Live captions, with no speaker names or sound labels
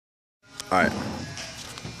Alright.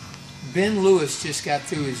 Ben Lewis just got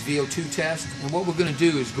through his VO2 test, and what we're going to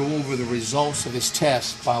do is go over the results of his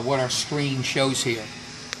test by what our screen shows here.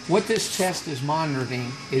 What this test is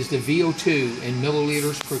monitoring is the VO2 in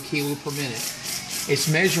milliliters per kilo per minute. It's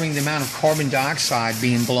measuring the amount of carbon dioxide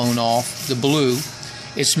being blown off, the blue.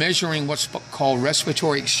 It's measuring what's called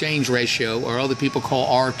respiratory exchange ratio, or other people call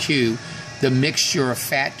RQ, the mixture of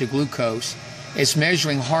fat to glucose. It's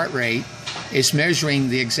measuring heart rate. It's measuring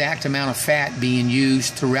the exact amount of fat being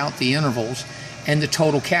used throughout the intervals and the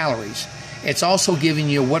total calories. It's also giving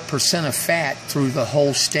you what percent of fat through the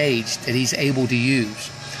whole stage that he's able to use.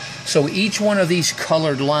 So each one of these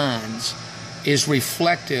colored lines is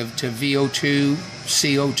reflective to VO2,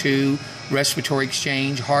 CO2, respiratory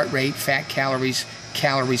exchange, heart rate, fat calories,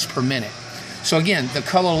 calories per minute. So again, the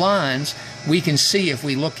color lines, we can see if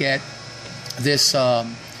we look at this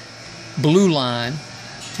blue line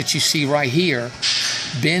that you see right here,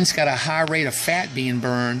 Ben's got a high rate of fat being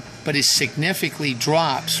burned, but it significantly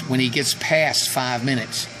drops when he gets past 5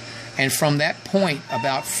 minutes. And from that point,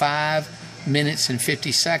 about 5 minutes and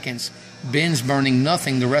 50 seconds, Ben's burning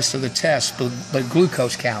nothing the rest of the test but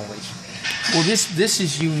glucose calories. Well, this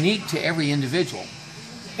is unique to every individual.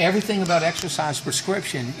 Everything about exercise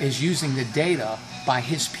prescription is using the data by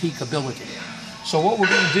his peak ability. So what we're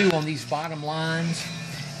going to do on these bottom lines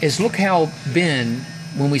is look how Ben,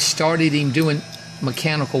 when we started him doing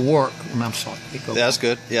mechanical work, I'm sorry. Yeah, that's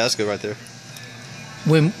good. Yeah, that's good right there.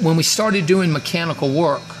 When we started doing mechanical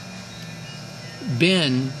work,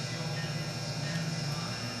 Ben,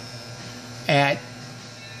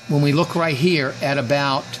 when we look right here, at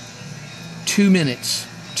about 2 minutes,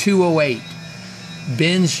 2:08,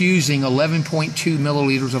 Ben's using 11.2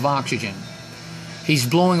 milliliters of oxygen. He's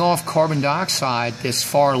blowing off carbon dioxide that's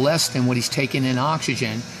far less than what he's taking in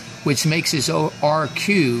oxygen, which makes his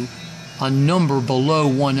RQ a number below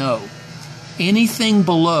 1.0. Anything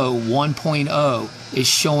below 1.0 is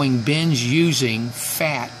showing Ben's using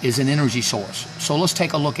fat as an energy source. So let's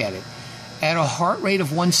take a look at it. At a heart rate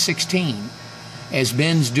of 116, as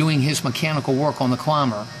Ben's doing his mechanical work on the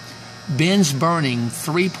climber, Ben's burning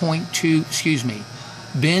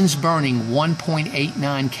Ben's burning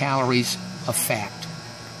 1.89 calories of fat.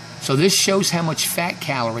 So this shows how much fat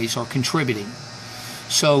calories are contributing.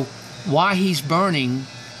 So why he's burning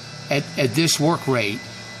at this work rate,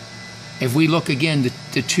 if we look again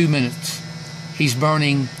to 2 minutes, he's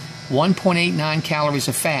burning 1.89 calories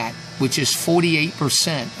of fat, which is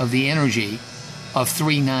 48% of the energy of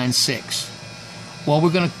 396. Well,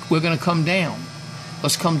 we're gonna come down.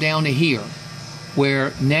 Let's come down to here,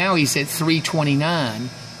 where now he's at 329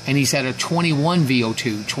 and he's at a 21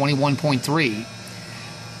 VO2, 21.3.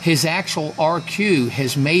 His actual RQ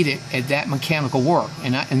has made it at that mechanical work,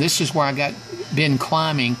 and this is where I got Ben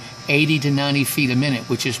climbing 80 to 90 feet a minute,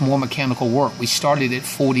 which is more mechanical work. We started at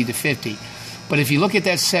 40 to 50. But if you look at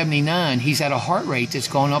that 79, he's at a heart rate that's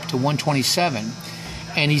gone up to 127,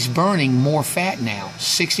 and he's burning more fat now.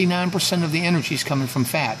 69% of the energy is coming from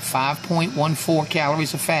fat, 5.14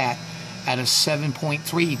 calories of fat out of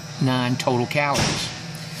 7.39 total calories.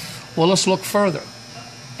 Well, let's look further.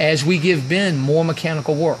 As we give Ben more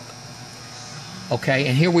mechanical work, okay,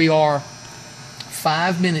 and here we are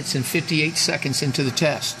 5 minutes and 58 seconds into the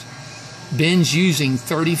test. Ben's using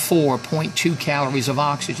 34.2 calories of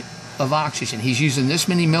oxygen. He's using this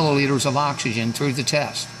many milliliters of oxygen through the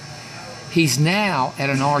test. He's now at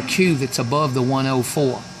an RQ that's above the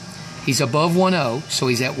 104. He's above 1.0, so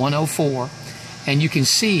he's at 104, and you can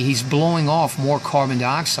see he's blowing off more carbon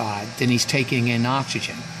dioxide than he's taking in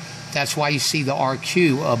oxygen. That's why you see the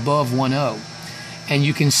RQ above 1.0. And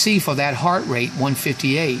you can see for that heart rate,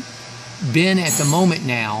 158, Ben at the moment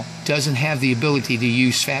now doesn't have the ability to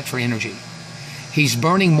use fat for energy. He's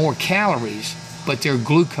burning more calories, but they're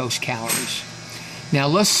glucose calories. Now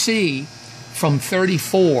let's see from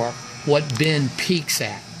 34 what Ben peaks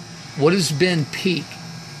at. What does Ben peak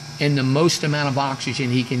in the most amount of oxygen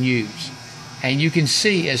he can use? And you can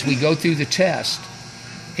see as we go through the test,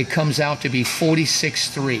 it comes out to be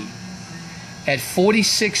 46.3. At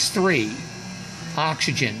 46.3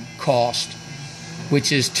 oxygen cost,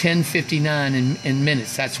 which is 10:59 in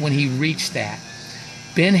minutes, that's when he reached that.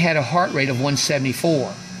 Ben had a heart rate of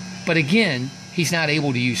 174. But again, he's not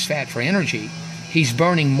able to use fat for energy. He's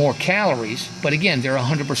burning more calories, but again, they're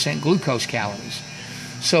 100% glucose calories.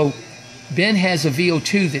 So Ben has a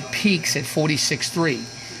VO2 that peaks at 46.3.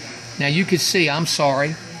 Now you could see, I'm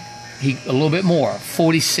sorry, a little bit more,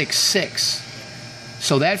 46.6.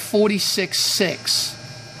 So that 46.6,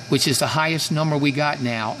 which is the highest number we got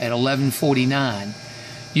now at 11:49,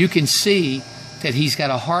 you can see that he's got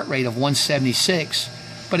a heart rate of 176.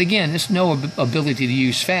 But again, there's no ability to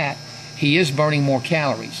use fat. he is burning more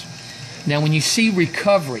calories. Now when you see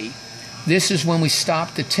recovery, this is when we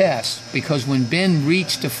stopped the test, because when Ben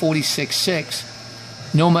reached the 46.6,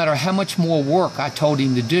 no matter how much more work I told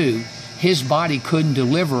him to do, his body couldn't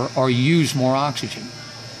deliver or use more oxygen.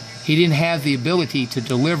 He didn't have the ability to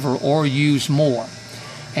deliver or use more.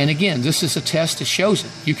 And again, this is a test that shows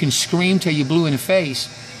it. You can scream till you're blue in the face,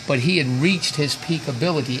 but he had reached his peak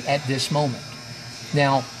ability at this moment.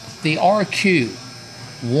 Now, the RQ,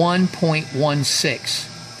 1.16.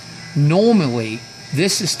 Normally,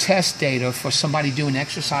 this is test data for somebody doing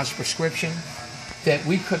exercise prescription that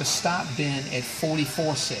we could have stopped Ben at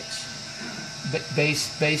 44.6. But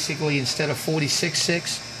basically, instead of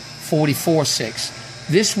 46.6, 44.6.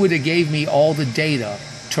 This would have gave me all the data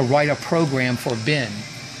to write a program for Ben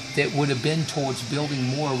that would have been towards building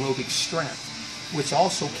more aerobic strength, which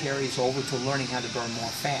also carries over to learning how to burn more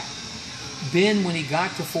fat. Ben, when he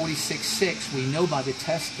got to 46.6, we know by the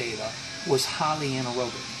test data, was highly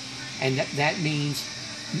anaerobic. And that means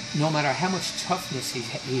no matter how much toughness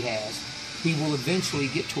he has, he will eventually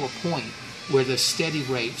get to a point where the steady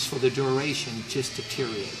rates for the duration just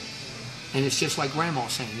deteriorate. And it's just like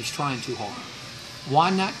Grandma's saying, he's trying too hard. Why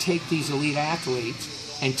not take these elite athletes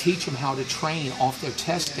and teach them how to train off their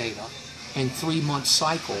test data in 3-month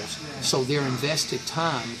cycles so their invested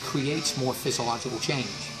time creates more physiological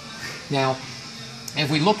change? Now, if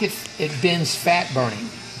we look at Ben's fat burning,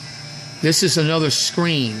 this is another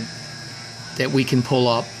screen that we can pull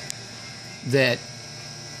up that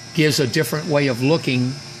gives a different way of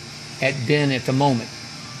looking at Ben at the moment.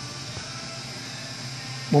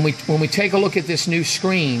 When we take a look at this new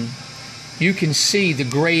screen, you can see the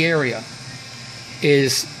gray area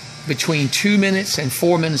is between 2 minutes and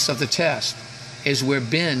 4 minutes of the test is where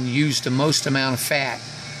Ben used the most amount of fat.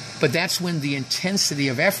 But that's when the intensity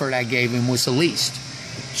of effort I gave him was the least.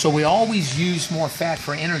 So we always use more fat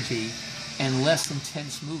for energy and less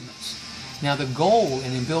intense movements. Now the goal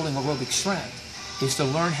in building aerobic strength is to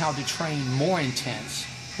learn how to train more intense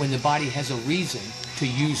when the body has a reason to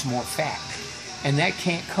use more fat. And that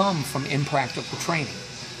can't come from impractical training.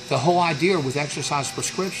 The whole idea with exercise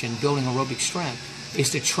prescription, building aerobic strength, is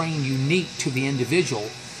to train unique to the individual.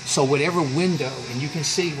 So whatever window, and you can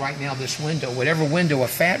see right now this window, whatever window of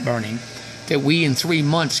fat burning, that we in 3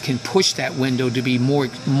 months can push that window to be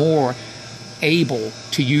more able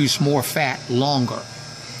to use more fat longer.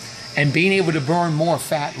 And being able to burn more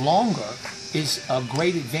fat longer is a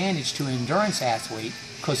great advantage to an endurance athlete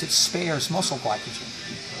because it spares muscle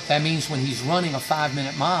glycogen. That means when he's running a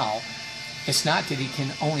 5-minute mile, it's not that he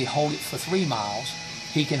can only hold it for 3 miles.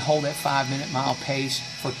 He can hold that 5-minute mile pace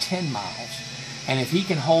for 10 miles. And if he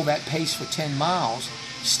can hold that pace for 10 miles,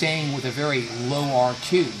 staying with a very low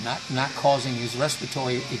RQ, not causing his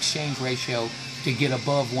respiratory exchange ratio to get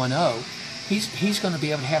above 1.0, he's going to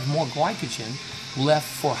be able to have more glycogen left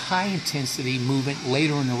for high intensity movement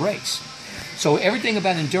later in the race. So everything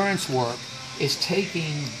about endurance work is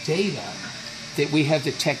taking data that we have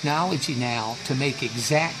the technology now to make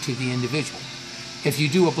exact to the individual. If you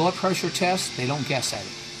do a blood pressure test, they don't guess at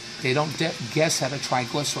it. They don't guess at a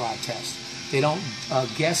triglyceride test. They don't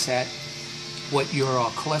guess at what your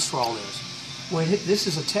cholesterol is. Well, this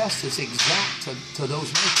is a test that's exact to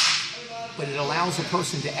those measures, but it allows a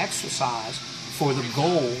person to exercise for the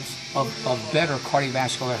goals of better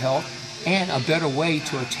cardiovascular health and a better way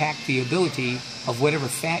to attack the ability of whatever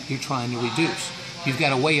fat you're trying to reduce. You've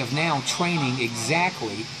got a way of now training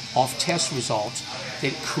exactly off test results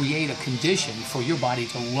that create a condition for your body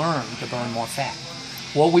to learn to burn more fat.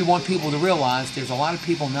 What we want people to realize, there's a lot of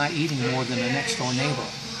people not eating more than the next door neighbor,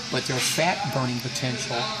 but their fat burning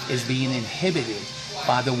potential is being inhibited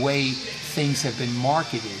by the way things have been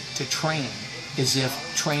marketed to train, as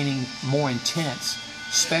if training more intense,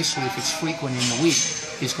 especially if it's frequent in the week,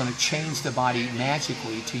 is going to change the body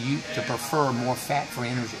magically to prefer more fat for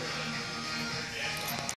energy.